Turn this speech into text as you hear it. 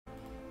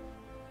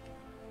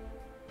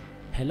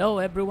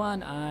Hello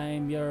everyone,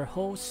 I'm your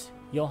host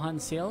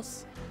Johan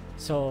Sales.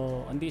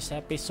 So on this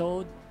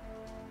episode,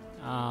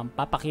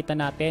 papakita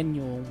natin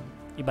yung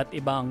iba't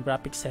ibang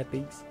graphic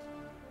settings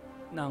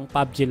ng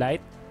PUBG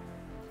Lite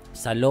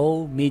sa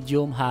low,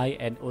 medium, high,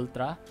 and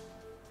ultra.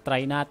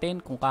 Try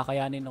natin kung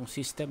kakayanin ng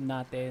system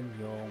natin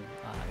yung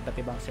iba't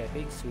ibang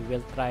settings.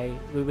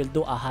 We will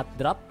do a hot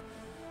drop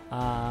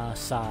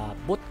sa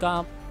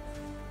bootcamp,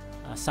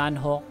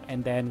 Sunhawk,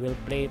 and then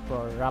we'll play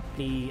for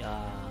roughly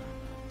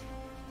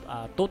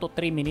 2 to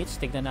 3 minutes.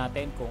 Tignan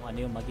natin kung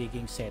ano yung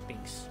magiging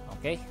settings.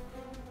 Okay?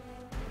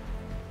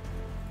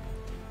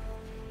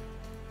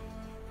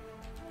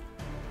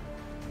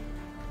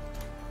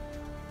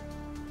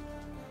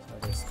 So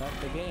let's start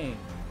the game.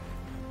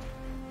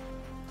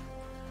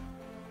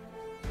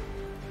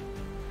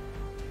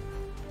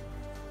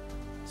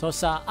 So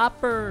sa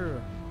upper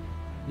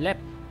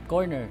left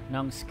corner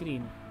ng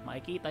screen,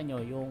 makikita nyo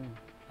yung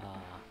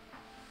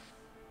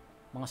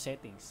mga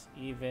settings,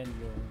 even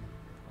yung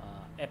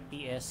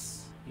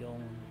FPS, yung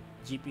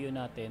GPU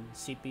natin,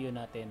 CPU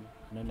natin,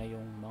 ano na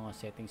yung mga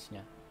settings niya.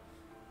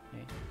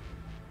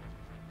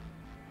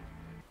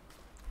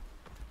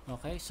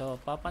 Okay, so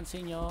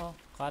papansin nyo,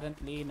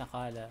 currently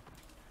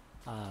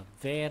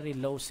very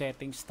low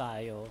settings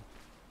tayo.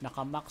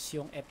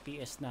 Naka-max yung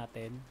FPS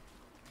natin.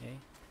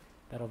 Okay?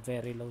 Pero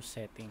very low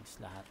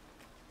settings lahat.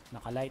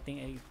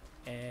 Naka-lighting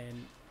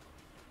and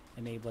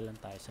enable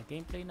lang tayo. Sa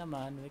gameplay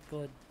naman, we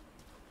could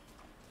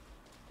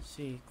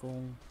see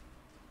kung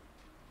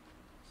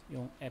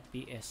yung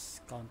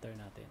FPS counter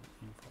natin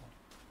info.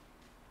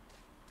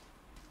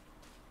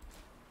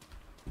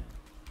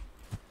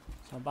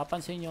 So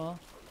papansin nyo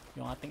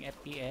yung ating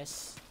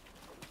FPS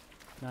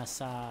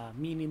nasa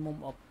minimum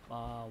of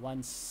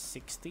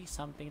 160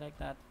 something like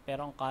that,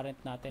 pero ang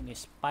current natin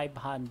is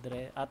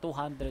 264.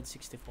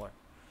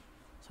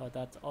 So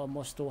that's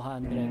almost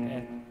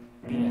 200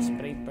 FPS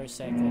frame per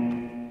second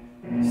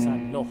sa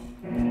low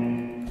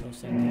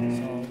setting.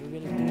 So we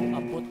will do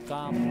a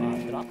bootcamp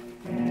drop.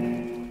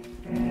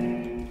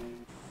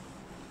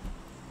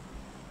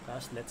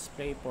 Let's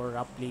play for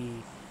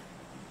roughly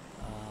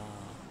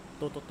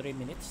 2 to 3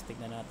 minutes.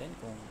 Tignan natin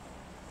kung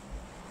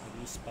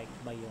mag-spike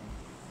ba yung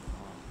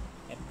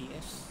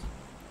FPS.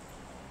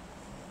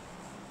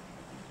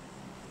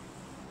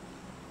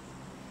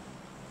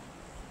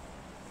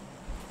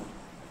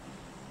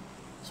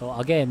 So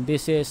again,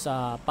 this is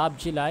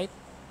PUBG Lite.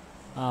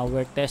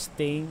 We're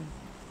testing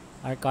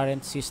our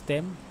current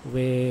system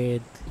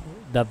with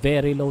the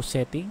very low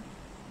setting.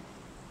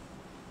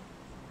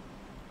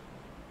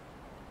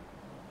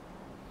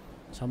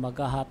 So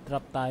mag-hot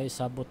drop tayo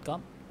sa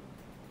bootcamp.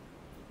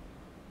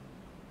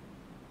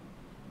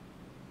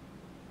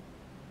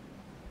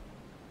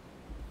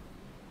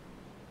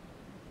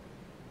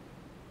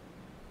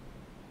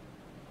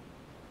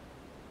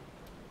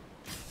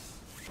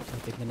 So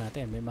tignan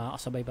natin, may mga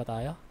kasabay ba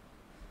tayo?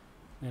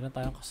 Meron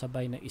tayong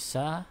kasabay na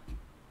isa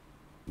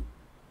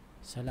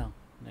lang,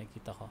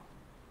 nakikita ko.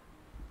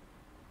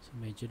 So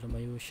medyo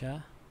lumayo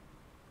siya.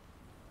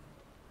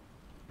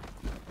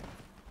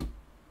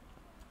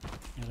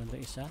 Meron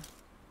doon isa.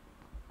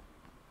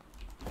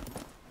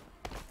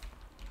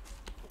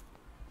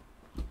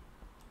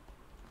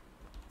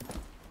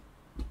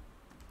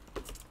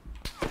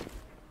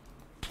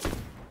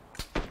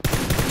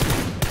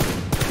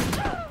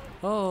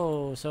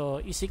 Oh,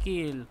 so easy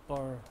kill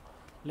for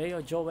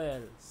Leo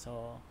Joel.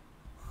 So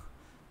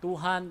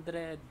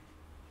 236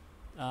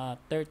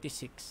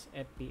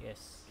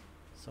 FPS.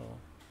 So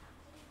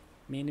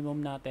minimum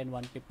natin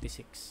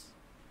 156.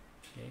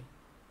 Okay.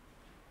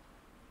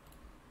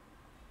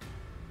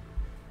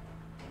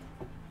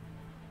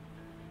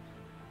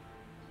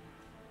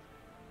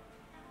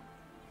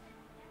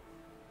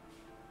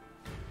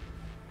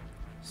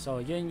 So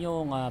yun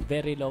yung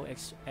very low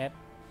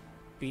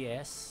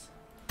FPS.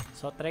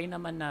 So try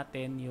naman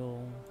natin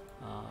yung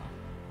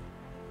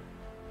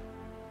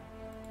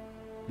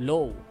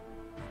low.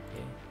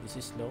 Okay,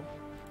 this is low.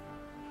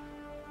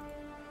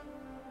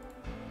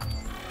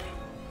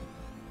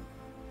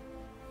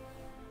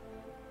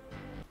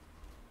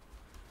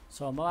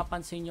 So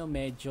mapapansin nyo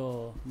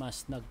medyo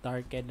mas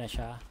nag-darken na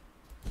siya.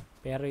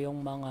 Pero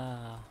yung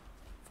mga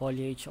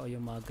foliage o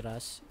yung mga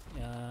grass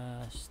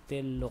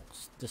still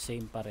looks the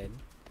same pa rin.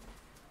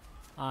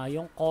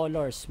 Yung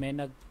colors may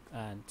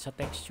sa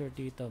texture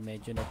dito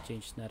medyo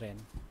nag-change na rin,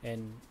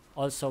 and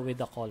also with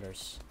the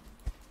colors.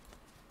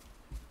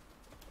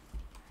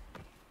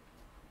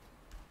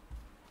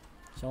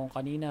 So kung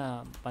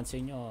kanina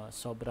pansin nyo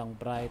sobrang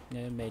bright,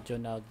 ngayon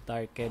medyo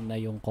nag-darken na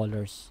yung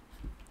colors.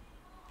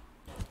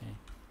 Okay.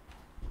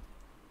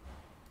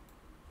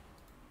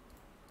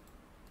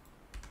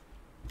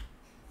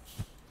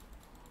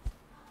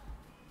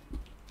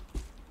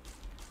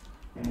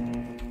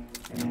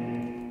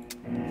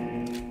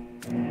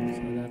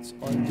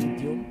 All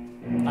medium,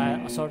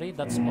 sorry,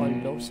 that's all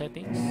low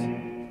settings.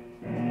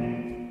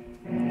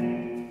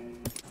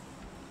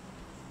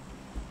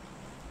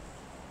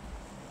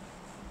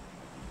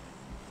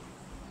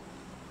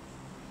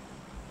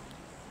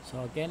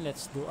 So again,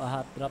 let's do a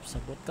hot drop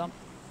sa bootcamp.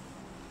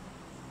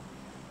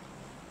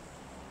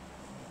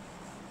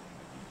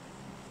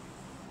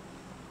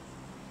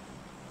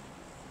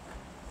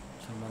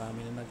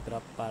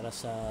 mag-drop para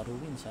sa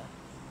ruins, ha.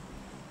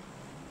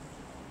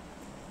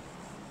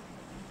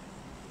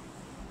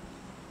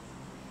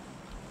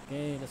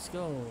 Okay, let's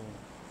go.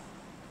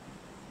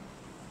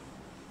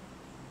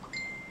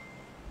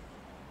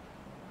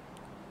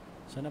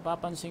 So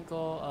napapansin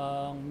ko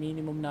ang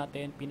minimum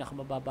natin,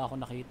 pinakamababa ako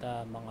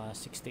nakita mga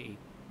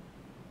 68.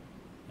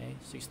 Okay,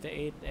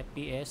 68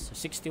 FPS,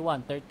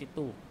 61,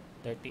 32,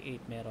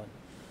 38 meron.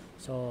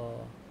 So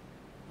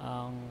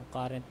ang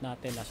current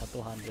natin nasa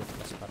 200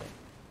 plus pa rin.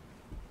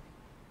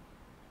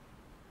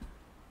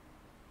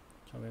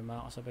 So may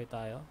mga kasabay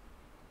tayo.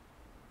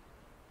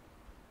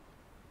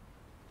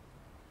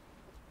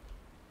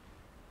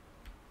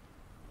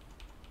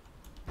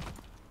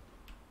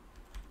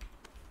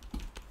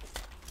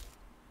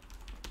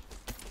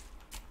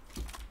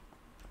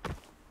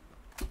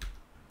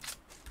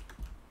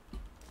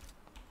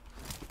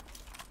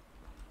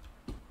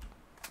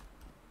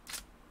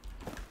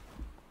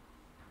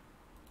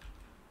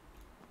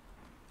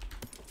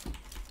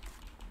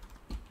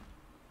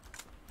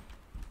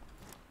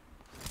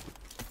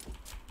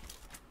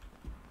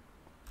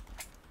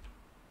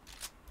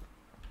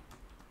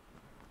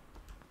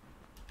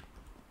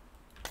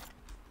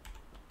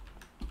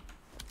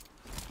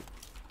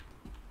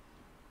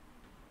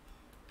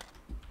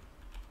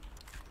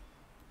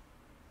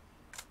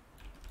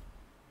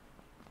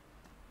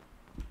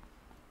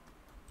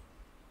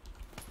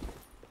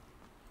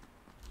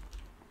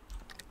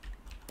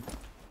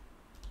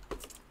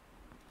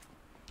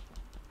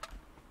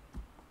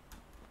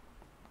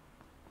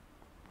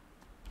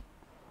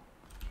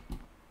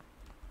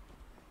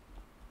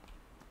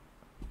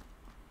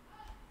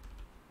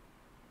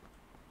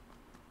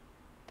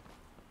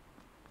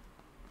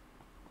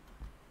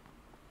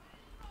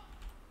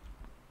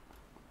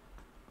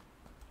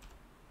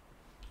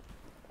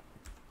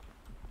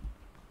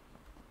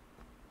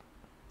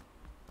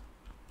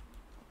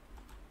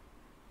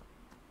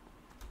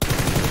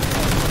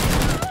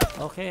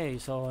 Okay,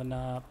 so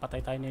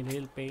napatay tayo ng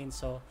Lil Pain.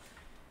 So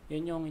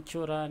yun yung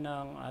itsura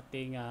ng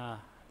ating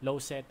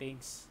low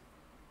settings.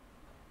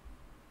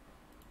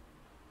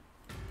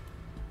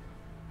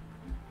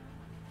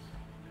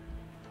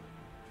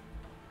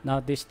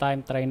 Now this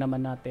time try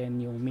naman natin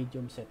yung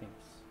medium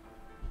settings.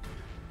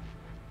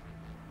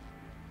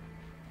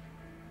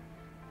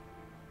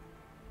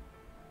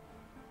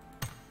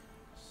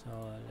 So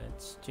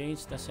let's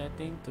change the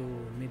setting to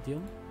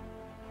medium.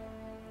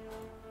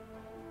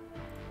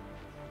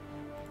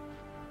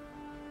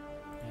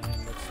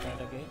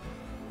 Okay.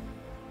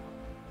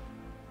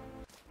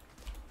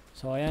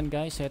 So ayan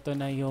guys, ito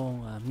na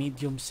yung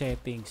medium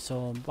setting.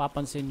 So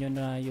mapapansin nyo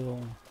na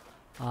yung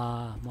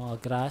mga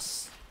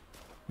grass,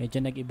 medyo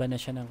nag-iba na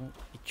siya ng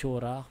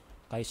itsura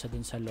kaysa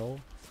dun sa low.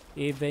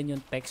 Even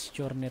yung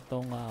texture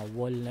nitong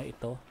wall na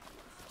ito,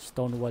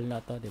 stone wall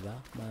na to, di ba?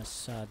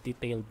 Mas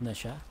detailed na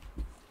siya.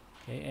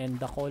 Okay,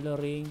 and the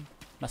coloring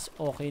mas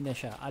okay na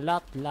siya. A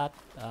lot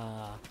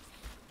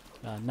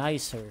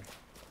nicer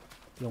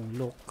yung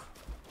look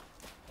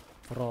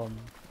from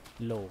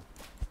low.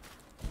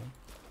 Okay.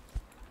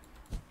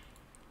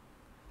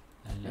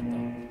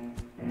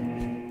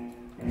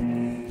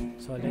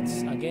 So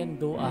let's again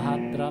do a hot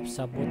drop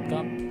sa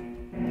bootcamp.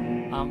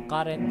 Ang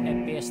current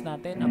FPS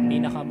natin, ang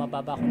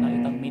pinakamababa ko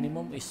nakitang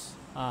minimum is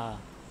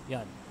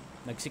yan,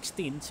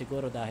 nag-16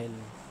 siguro dahil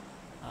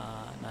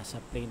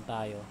nasa plane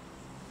tayo.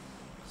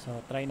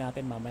 So try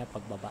natin mamaya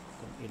pagbaba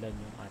kung ilan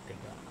yung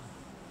ating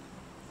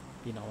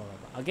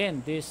pinakamababa. Again,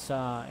 this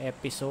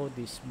episode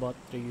is brought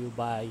to you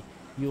by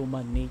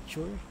Human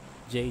Nature,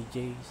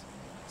 JJ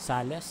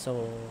Sales.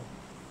 So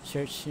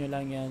search nyo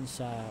lang yan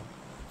sa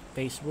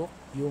Facebook,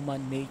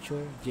 Human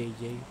Nature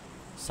JJ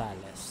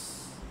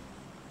Sales.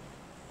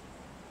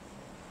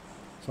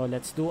 So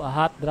let's do a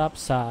hot drop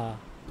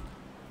sa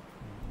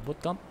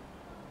bootcamp.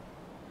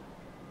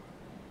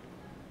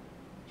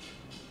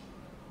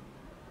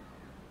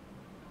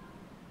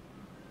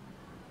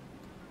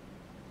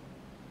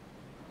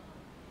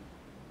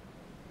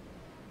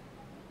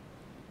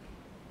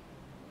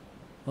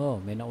 Oh,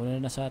 may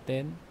nauna na sa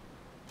atin.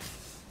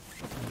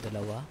 Ang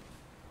dalawa.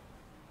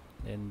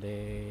 Then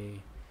they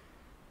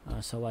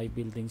sa Y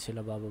building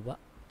sila bababa.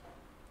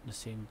 The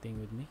same thing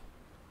with me.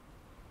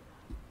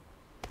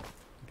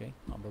 Okay,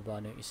 mababa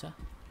na yung isa.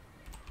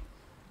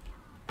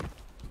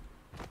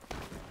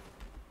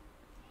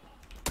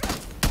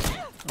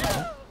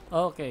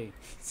 Okay.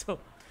 So,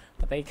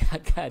 patay ka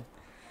agad.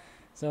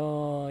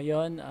 So,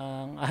 yon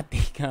ang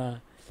ating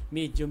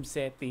medium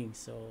setting.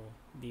 So,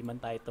 di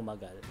man tayo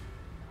tumagal.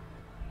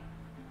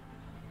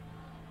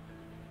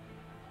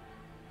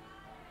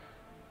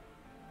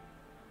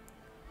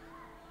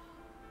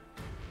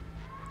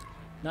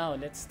 Now,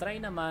 let's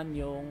try naman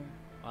yung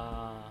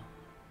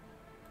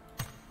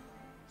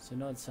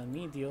sunod sa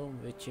medium,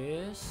 which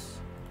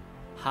is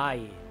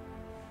high.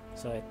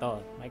 So, ito.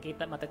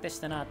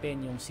 Matetest na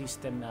natin yung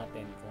system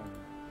natin kung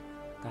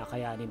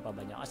kakayanin pa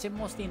ba niya. Kasi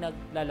mostly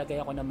naglalagay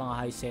ako ng mga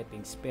high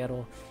settings.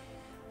 Pero,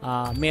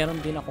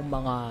 meron din akong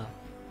mga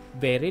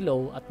very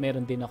low at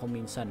meron din ako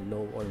minsan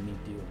low or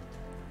medium.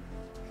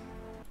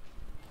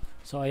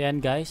 So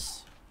ayan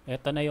guys,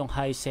 ito na yung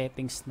high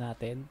settings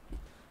natin.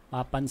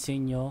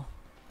 Mapansin nyo,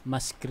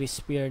 mas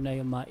crispier na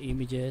yung mga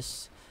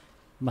images,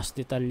 mas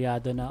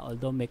detalyado na,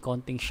 although may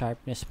konting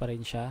sharpness pa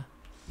rin siya.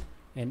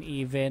 And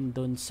even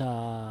dun sa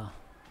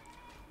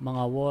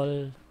mga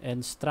wall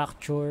and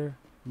structure,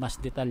 mas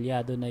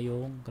detalyado na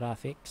yung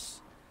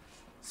graphics.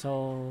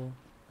 So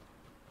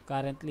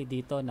currently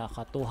dito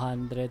naka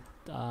 200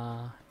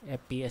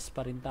 FPS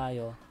pa rin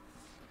tayo.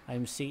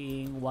 I'm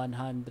seeing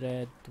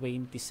 127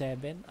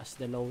 as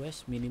the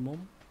lowest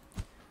minimum.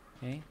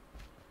 Okay,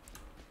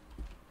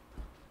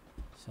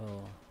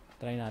 so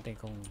try natin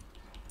kung,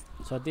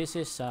 so this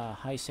is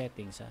high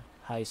settings,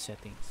 high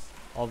settings,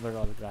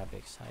 overall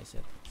graphics, high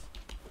settings.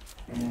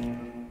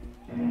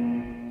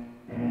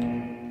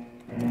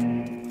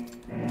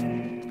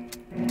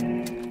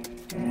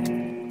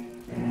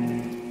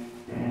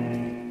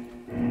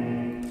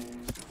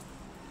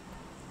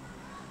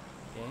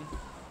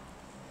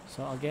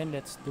 So again,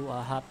 let's do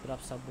a hot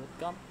drop sa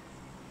bootcamp.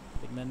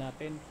 Tignan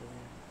natin kung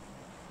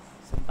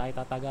saan tayo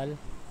tatagal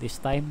this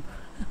time.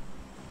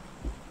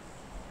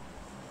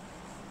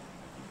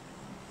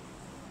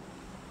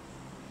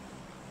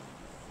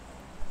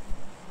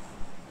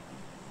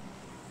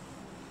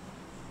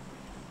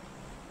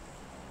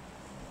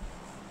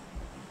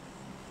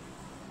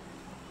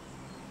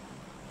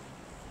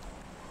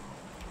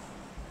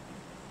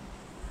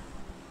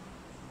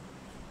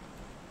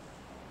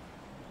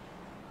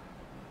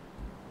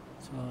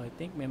 So I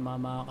think may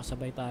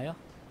makakasabay tayo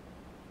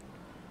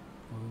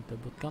on the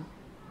bootcamp.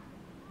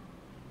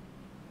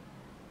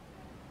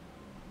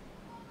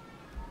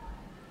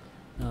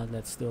 Now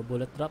let's do a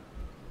bullet drop.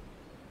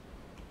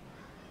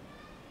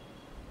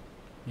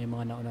 May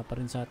mga nauna pa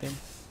rin sa atin.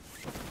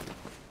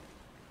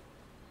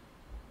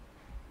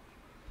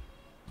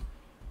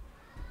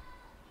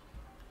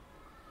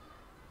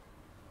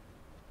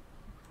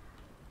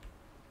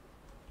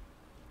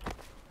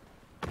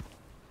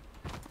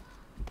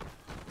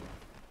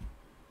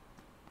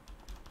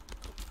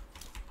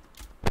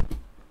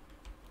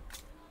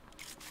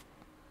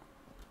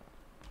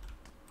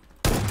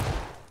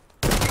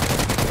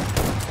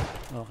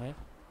 Okay,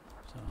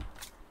 so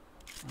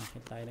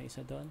akit tayo ng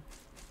isa doon.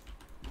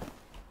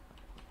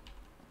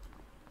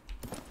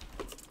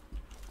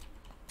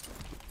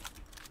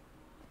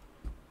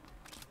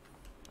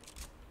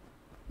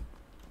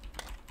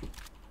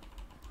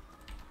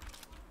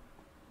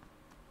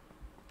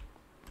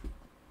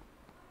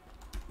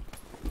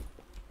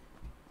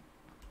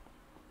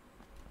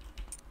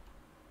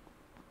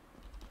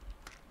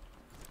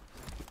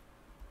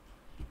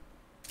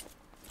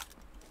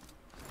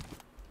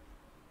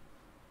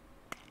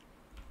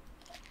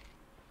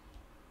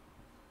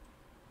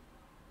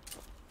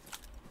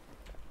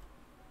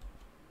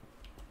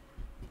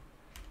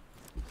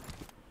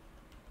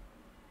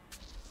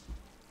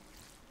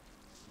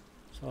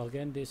 So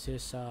again, this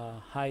is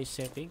high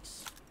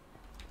settings.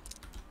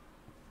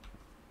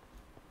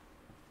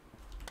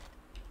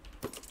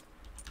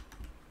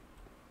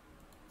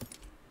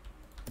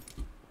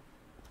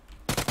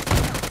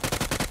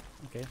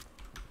 Okay.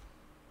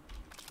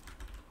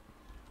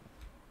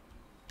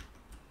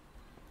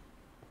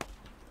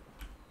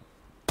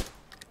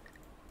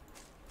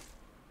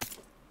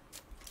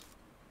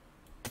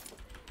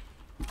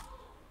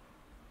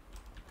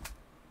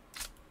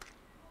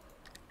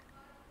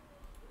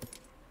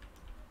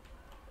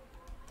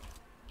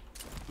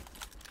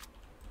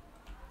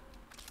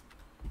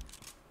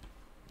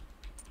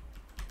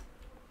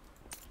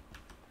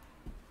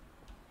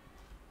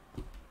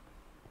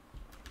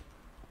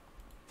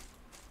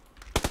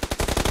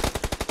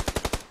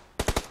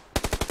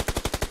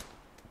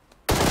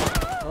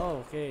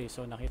 Okay,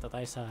 so nakita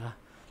tayo sa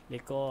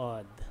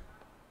likod.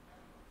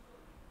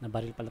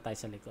 Nabaril pala tayo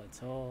sa likod.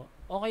 So,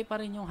 okay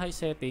pa rin yung high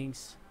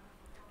settings.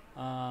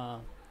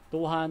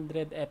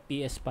 200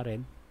 FPS pa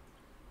rin.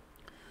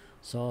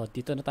 So,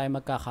 dito na tayo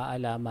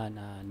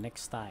magkakaalaman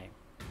next time.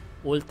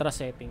 Ultra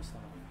settings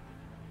naman.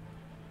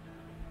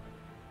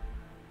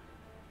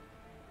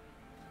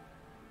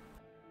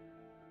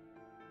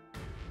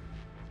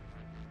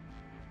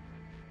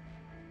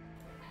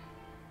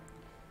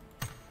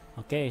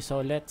 Okay,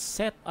 so let's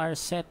set our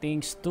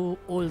settings to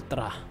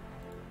ultra.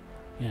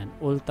 Yan,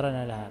 ultra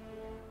na lahat.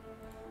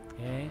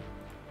 Okay.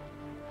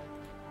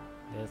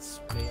 Let's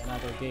play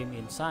another game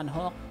in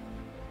Sunhawk.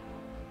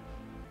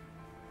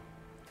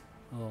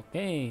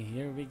 Okay,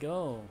 here we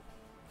go.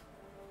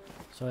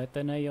 So ito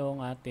na yung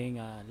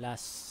ating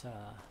last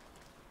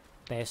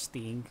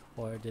testing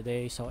for the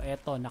day. So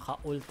ito,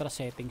 naka-ultra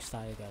settings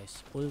tayo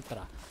guys.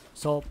 Ultra.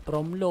 So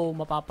from low,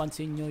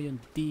 mapapansin nyo yung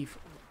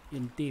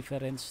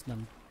difference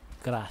ng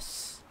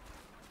grass.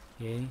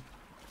 Okay?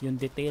 Yung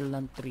detail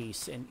ng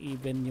trees and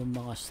even yung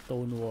mga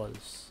stone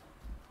walls.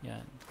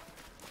 Yan.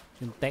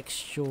 Yung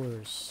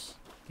textures.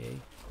 Okay?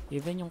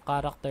 Even yung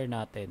character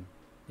natin.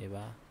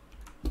 Diba?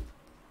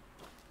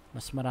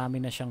 Mas marami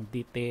na siyang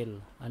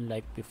detail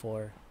unlike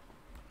before.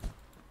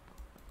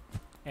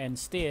 And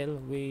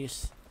still, we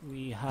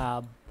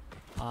have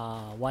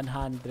 100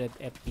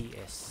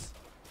 FPS.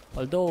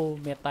 Although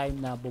may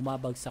time na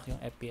bumabagsak yung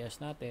FPS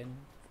natin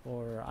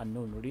for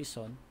unknown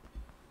reason.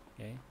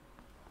 Okay.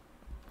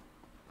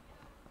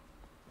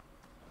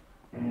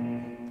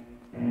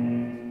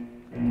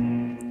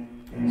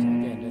 So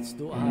again, let's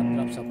do a hot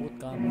drop sa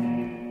bootcamp.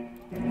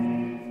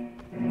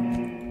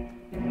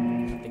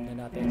 Tingnan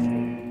natin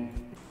kung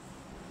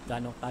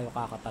gaano tayo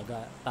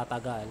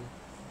tatagal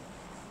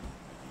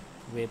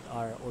with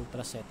our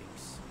ultra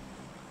settings.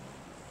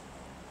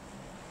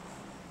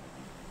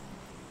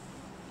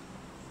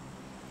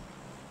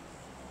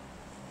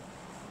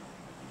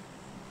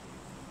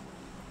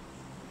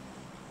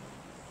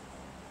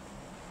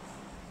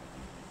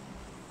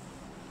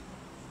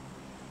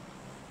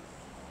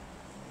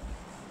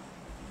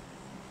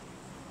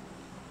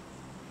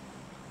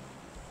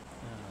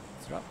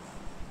 Drop.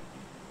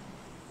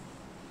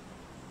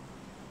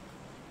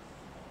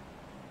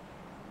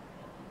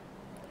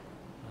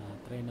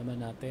 Try naman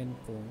natin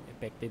kung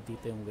effective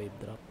dito yung wave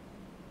drop.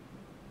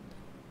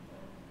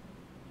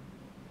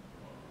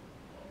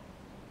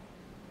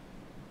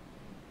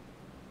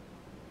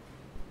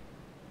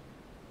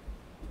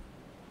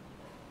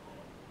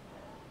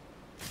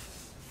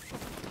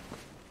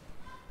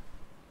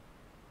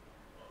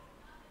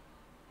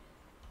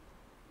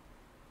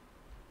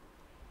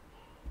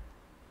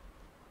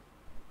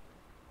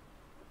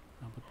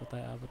 Abot pa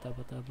tayo,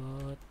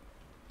 abot.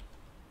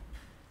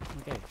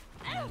 Okay,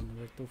 and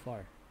we're too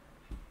far.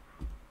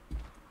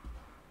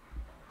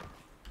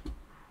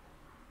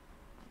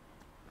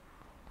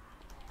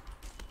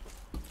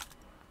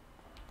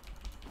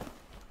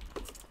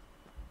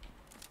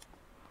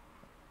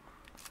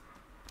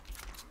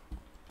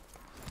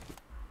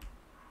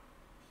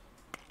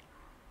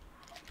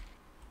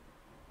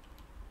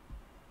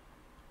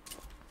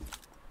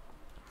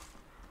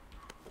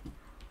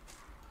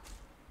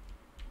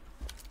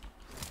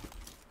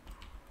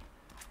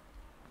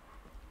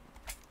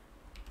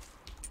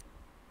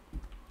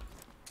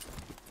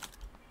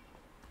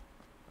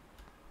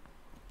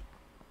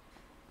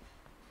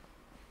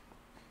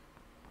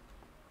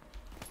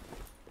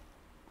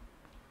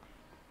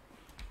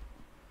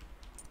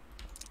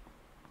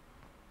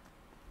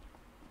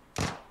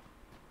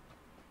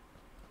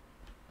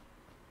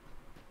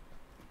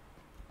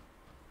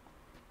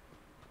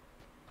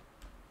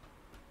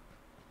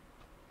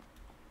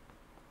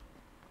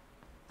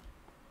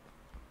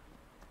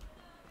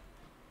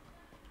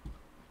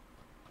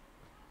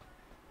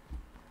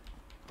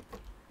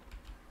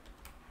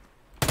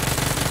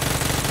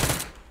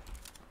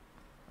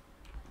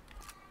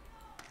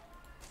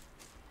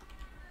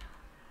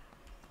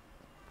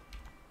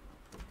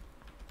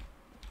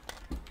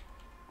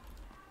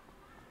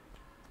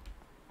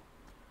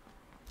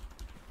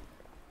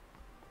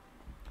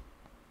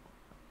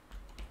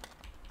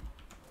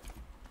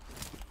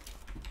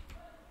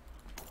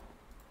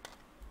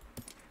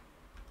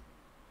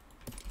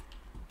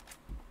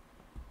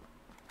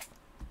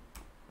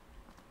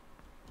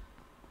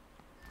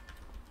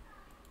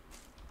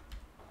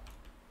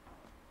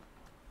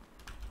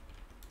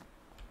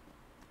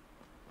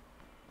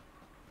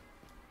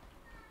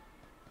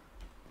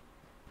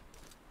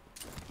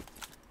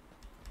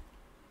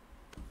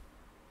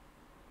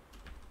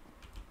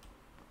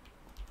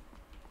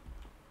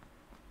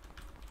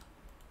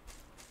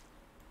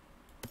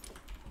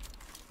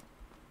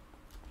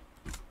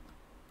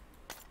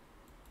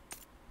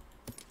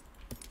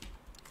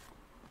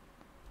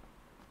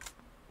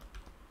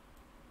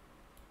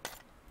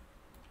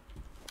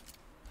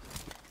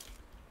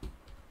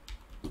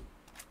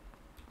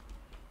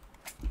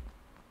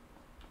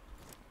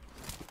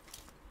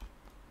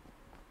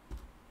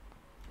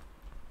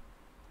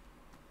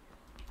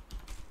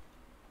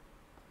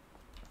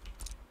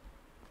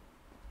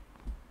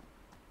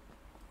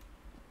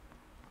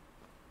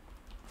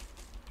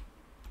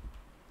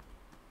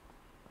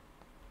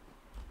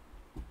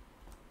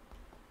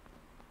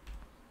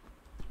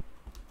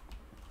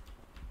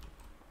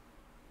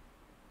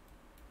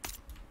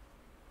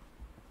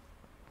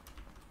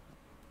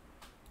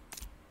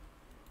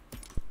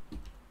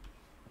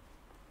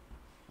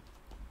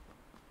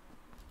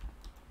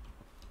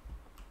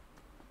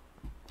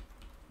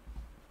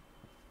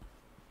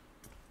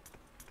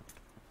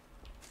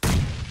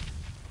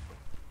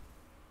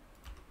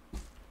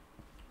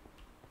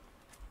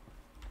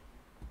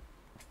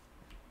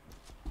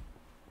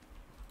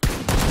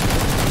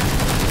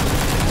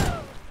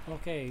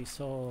 Okay,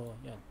 so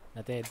yan,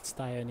 na-deads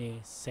tayo ni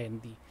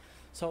Sandy.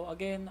 So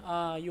again,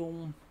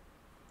 yung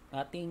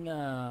ating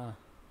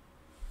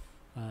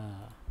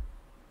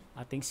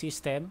ating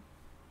system,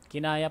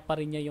 kinaya pa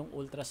rin niya yung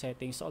ultra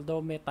settings, although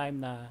may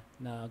time na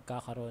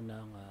nagkakaroon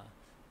ng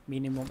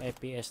minimum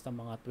FPS ng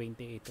mga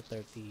 28 to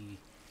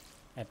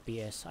 30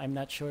 FPS. I'm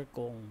not sure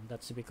kung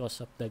that's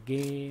because of the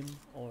game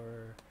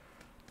or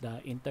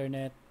the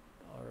internet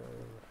or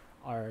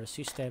our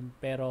system,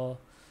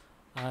 pero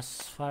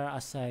as far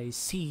as I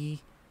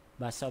see,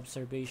 basta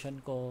observation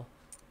ko,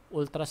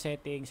 ultra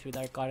settings with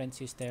our current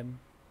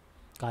system,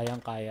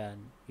 kayang-kaya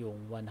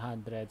yung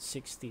 160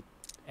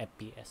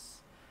 FPS.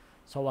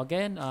 So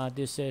again,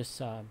 this is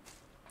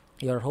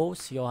your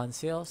host, Johan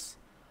Sales,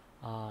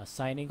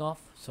 signing off.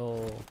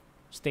 So,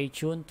 stay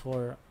tuned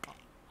for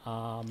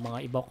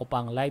mga iba ko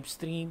pang live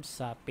streams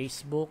sa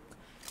Facebook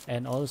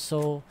and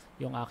also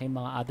yung aking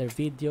mga other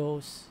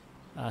videos.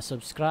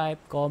 Subscribe,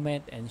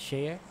 comment, and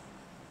share.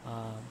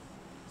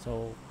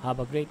 So, have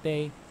a great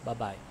day.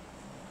 Bye-bye.